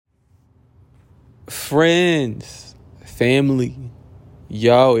Friends, family,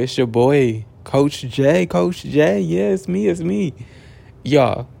 yo, it's your boy, Coach J. Yeah, it's me.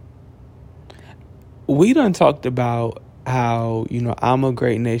 Y'all, we done talked about how, I'm a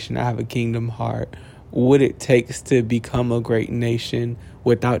great nation, I have a kingdom heart, what it takes to become a great nation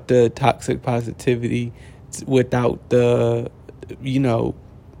without the toxic positivity, without the,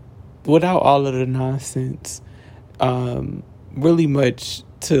 without all of the nonsense. Really much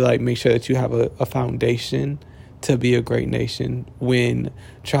to make sure that you have a foundation to be a great nation. When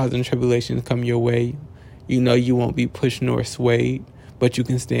trials and tribulations come your way, you won't be pushed nor swayed, but you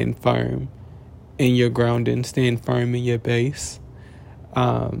can stand firm in your grounding, stand firm in your base.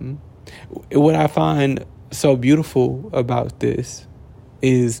 What I find so beautiful about this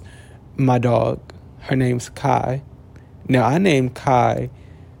is my dog. Her name's Kai. Now, I named Kai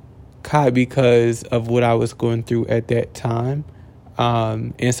because of what I was going through at that time.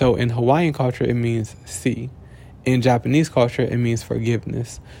 And so in Hawaiian culture, it means sea. In Japanese culture, it means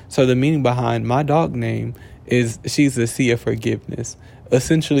forgiveness. So the meaning behind my dog name is she's a sea of forgiveness.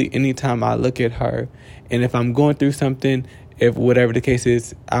 Essentially, anytime I look at her, and if I'm going through something, if whatever the case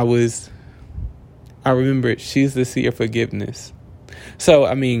is, I remember it, she's the sea of forgiveness. So,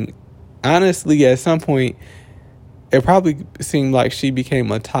 honestly, at some point, it probably seemed like she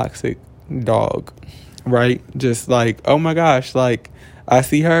became a toxic dog, right? Just oh my gosh, I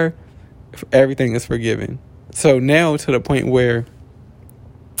see her, everything is forgiven. So now to the point where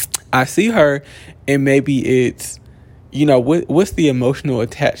I see her and maybe it's, what's the emotional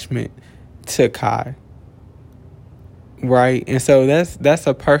attachment to Kai, right? And so that's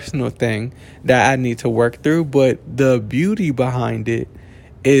a personal thing that I need to work through. But the beauty behind it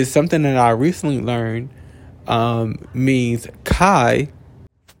is something that I recently learned. Means Kai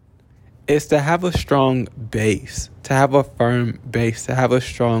is to have a strong base, to have a firm base, to have a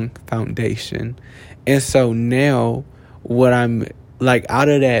strong foundation. And so now what I'm out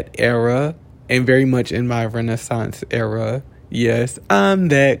of that era and very much in my Renaissance era, yes, I'm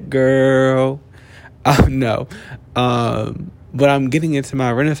that girl. No. But I'm getting into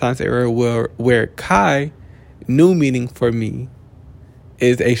my Renaissance era where Kai, new meaning for me,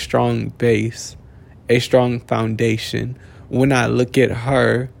 is a strong base, a strong foundation. When I look at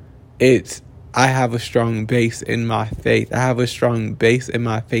her, I have a strong base in my faith. I have a strong base in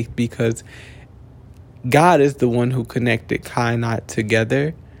my faith because God is the one who connected Kai and I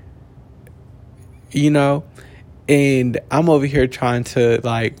together, and I'm over here trying to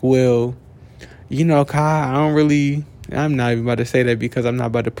Kai, I'm not even about to say that because I'm not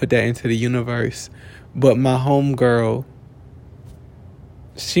about to put that into the universe, but my homegirl,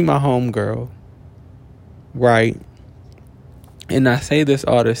 she my homegirl, right? And I say this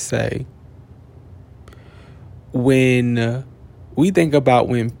all to say, when we think about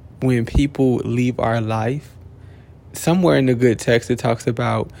when people leave our life, somewhere in the good text it talks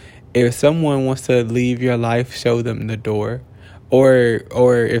about if someone wants to leave your life, show them the door. Or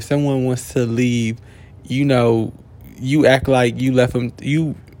if someone wants to leave, you act like you left them.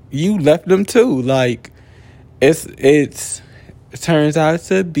 You left them too. It turns out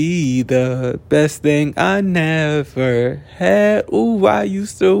to be the best thing I never had. Ooh, I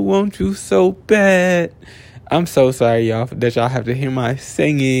used to want you so bad. I'm so sorry, y'all, that y'all have to hear my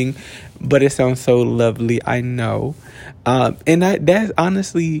singing, but it sounds so lovely, I know. And that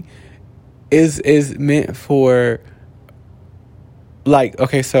honestly is meant for,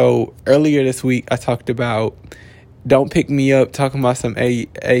 okay, so earlier this week, I talked about don't pick me up talking about some, hey,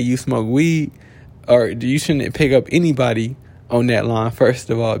 you smoke weed, or you shouldn't pick up anybody on that line, first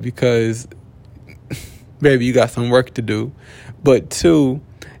of all, because, baby, you got some work to do. But two,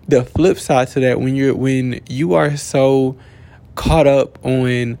 the flip side to that, when you are so caught up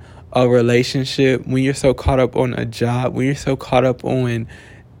on a relationship, when you're so caught up on a job, when you're so caught up on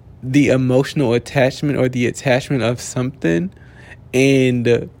the emotional attachment or the attachment of something,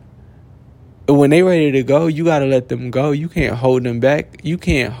 and when they ready to go, you got to let them go. You can't hold them back. You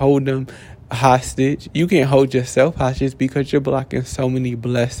can't hold them hostage. You can't hold yourself hostage because you're blocking so many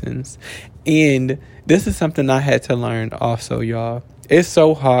blessings. And this is something I had to learn also, y'all. It's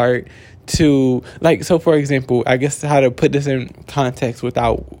so hard to, so for example, I guess how to put this in context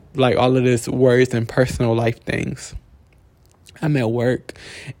without all of this words and personal life things. I'm at work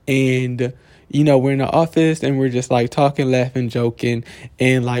and, we're in the office and we're just talking, laughing, joking,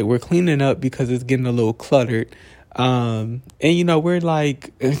 and we're cleaning up because it's getting a little cluttered. And we're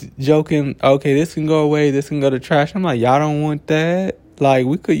joking, okay, this can go away, this can go to trash. I'm y'all don't want that?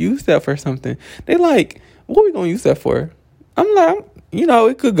 We could use that for something. They what we gonna use that for? I'm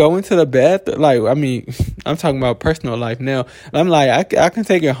it could go into the bathroom. Like, I mean, I'm talking about personal life now. I'm like, I can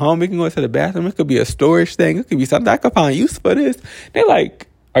take it home. It can go into the bathroom. It could be a storage thing. It could be something I could find use for this. They're like,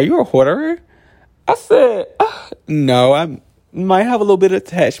 are you a hoarder? I said, no, I might have a little bit of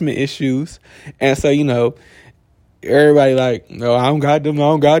attachment issues. And so, everybody like, no, I don't got them.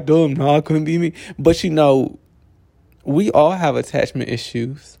 No, it couldn't be me. But, we all have attachment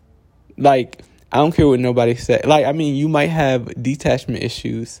issues. Like, I don't care what nobody said. Like, I mean, you might have detachment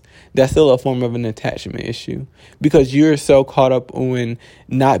issues. That's still a form of an attachment issue. Because you're so caught up on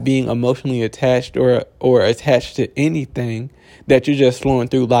not being emotionally attached or attached to anything that you're just flowing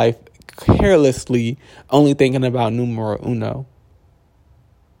through life carelessly, only thinking about numero uno.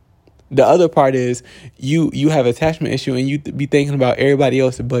 The other part is you have attachment issue and you be thinking about everybody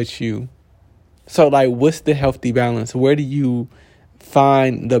else but you. So, like, what's the healthy balance? Where do you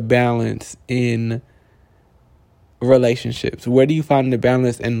find the balance in relationships? Where do you find the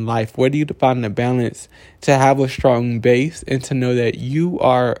balance in life? Where do you find the balance to have a strong base and to know that you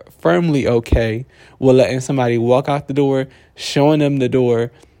are firmly okay with letting somebody walk out the door, showing them the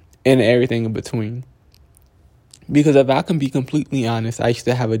door, and everything in between? Because if I can be completely honest, I used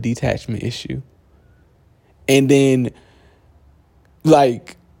to have a detachment issue. And then,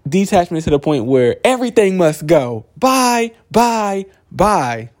 like, detachment to the point where everything must go. Bye,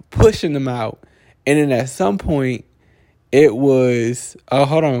 pushing them out. And then at some point, it was,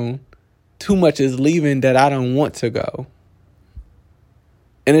 hold on, too much is leaving that I don't want to go.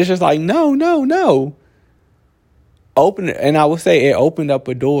 And it's just like, no. Open it. And I would say it opened up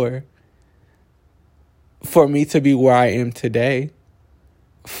a door for me to be where I am today,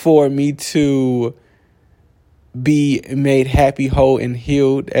 for me to be made happy, whole, and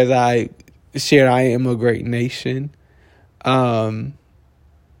healed as I shared I am a great nation. And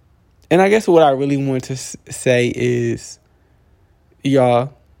I guess what I really want to say is,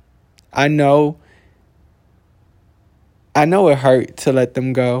 y'all, I know it hurt to let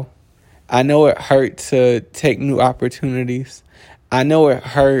them go. I know it hurt to take new opportunities. I know it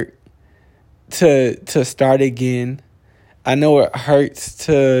hurt to start again. I know it hurts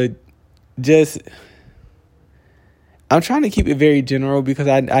to just... I'm trying to keep it very general because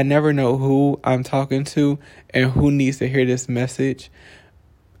I never know who I'm talking to and who needs to hear this message.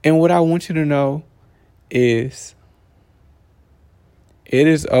 And what I want you to know is it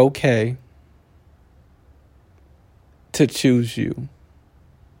is okay to choose you.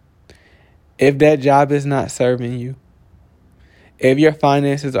 If that job is not serving you, if your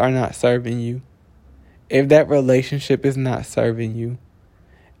finances are not serving you, if that relationship is not serving you,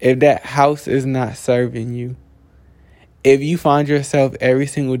 if that house is not serving you, if you find yourself every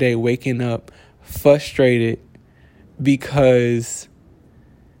single day waking up frustrated because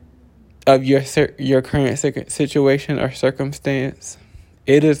of your current situation or circumstance,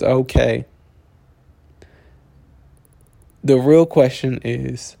 it is okay. The real question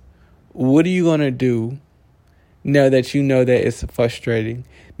is, what are you going to do now that you know that it's frustrating,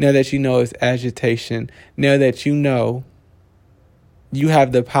 now that you know it's agitation, now that you know you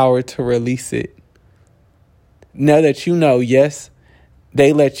have the power to release it? Now that you know, yes,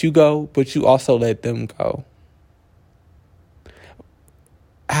 they let you go, but you also let them go.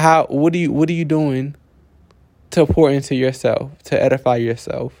 What are you doing to pour into yourself, to edify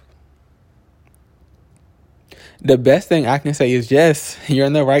yourself? The best thing I can say is, yes, you're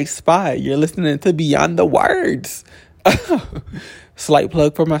in the right spot. You're listening to Beyond the Words. Slight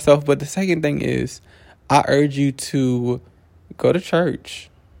plug for myself. But the second thing is, I urge you to go to church.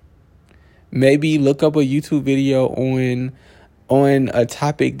 Maybe look up a YouTube video on a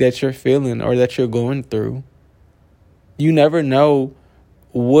topic that you're feeling or that you're going through. You never know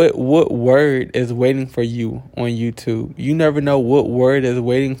what word is waiting for you on YouTube. You never know what word is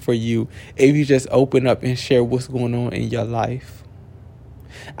waiting for you if you just open up and share what's going on in your life.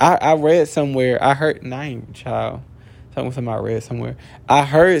 I read somewhere, I heard something I read somewhere. I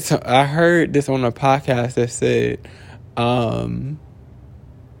heard this on a podcast that said,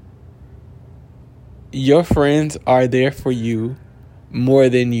 your friends are there for you more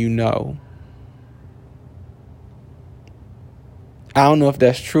than you know. I don't know if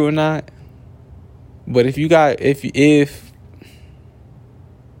that's true or not, but if I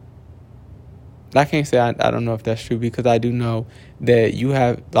can't say I don't know if that's true, because I do know that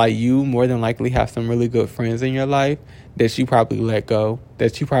you more than likely have some really good friends in your life that you probably let go,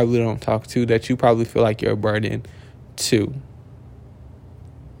 that you probably don't talk to, that you probably feel like you're a burden to.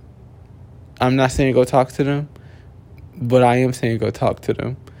 I'm not saying go talk to them, but I am saying go talk to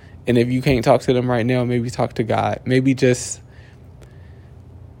them. And if you can't talk to them right now, maybe talk to God. Maybe just,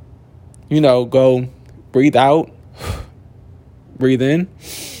 go breathe out, Breathe in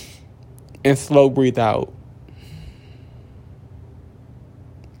and slow breathe out.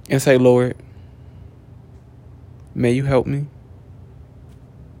 And say, Lord, may you help me?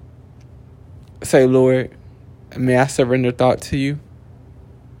 Say, Lord, may I surrender thought to you?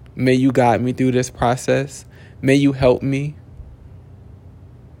 May you guide me through this process? May you help me?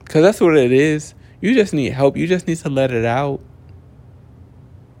 Because that's what it is. You just need help. You just need to let it out.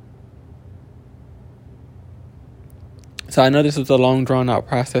 So I know this was a long, drawn-out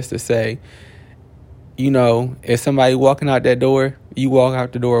process to say, if somebody walking out that door, you walk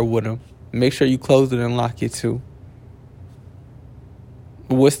out the door with them. Make sure you close it and lock it too.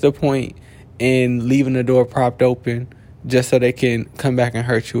 What's the point in leaving the door propped open just so they can come back and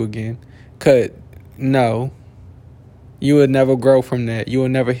hurt you again? Because, no. You would never grow from that. You will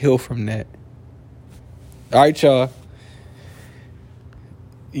never heal from that. All right, y'all.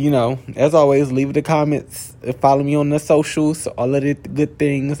 As always, leave the comments. Follow me on the socials. All of the good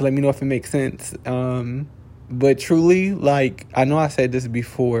things. Let me know if it makes sense. But truly, I know I said this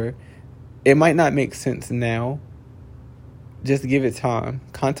before. It might not make sense now. Just give it time.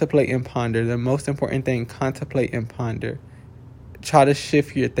 Contemplate and ponder. The most important thing, contemplate and ponder. Try to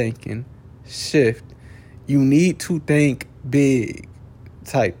shift your thinking. Shift. You need to think big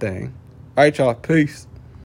type thing. All right, y'all. Peace.